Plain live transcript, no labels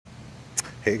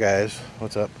Hey guys,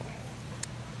 what's up?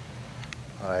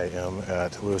 I am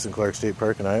at Lewis and Clark State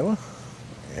Park in Iowa,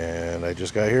 and I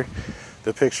just got here.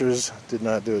 The pictures did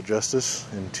not do it justice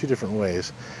in two different ways.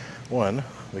 One,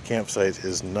 the campsite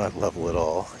is not level at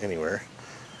all anywhere.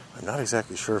 I'm not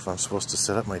exactly sure if I'm supposed to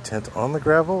set up my tent on the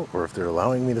gravel or if they're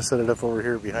allowing me to set it up over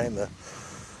here behind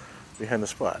the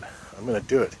spot. I'm gonna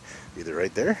do it either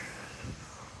right there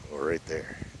or right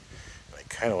there. I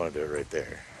kind of want to do it right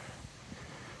there.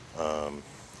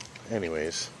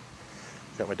 Anyways,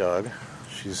 got my dog.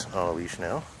 She's on a leash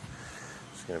now.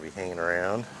 She's gonna be hanging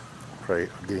around, probably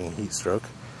getting a heat stroke.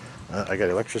 I got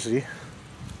electricity,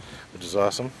 which is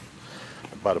awesome.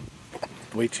 I bought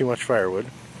way too much firewood,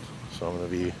 so I'm gonna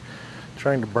be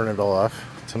trying to burn it all off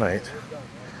tonight.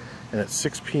 And it's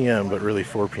 6 p.m., but really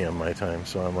 4 p.m. my time,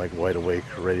 so I'm like wide awake,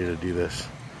 ready to do this.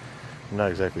 I'm not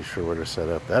exactly sure where to set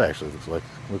up. That actually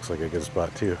looks like a good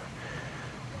spot too.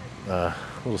 A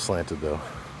little slanted though.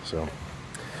 So,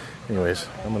 anyways,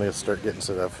 I'm gonna start getting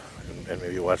set up and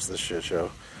maybe watch this shit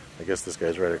show. I guess this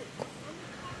guy's right.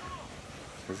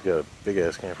 He's got a big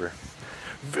ass camper.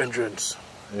 Vengeance.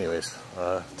 Anyways,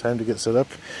 time to get set up.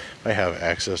 I have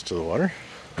access to the water.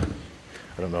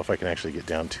 I don't know if I can actually get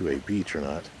down to a beach or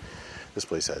not. This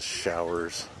place has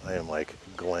showers. I am like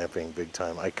glamping big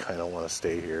time. I kind of want to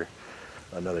stay here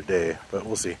another day, but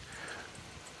we'll see.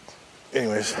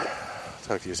 Anyways,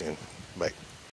 talk to you soon. Bye.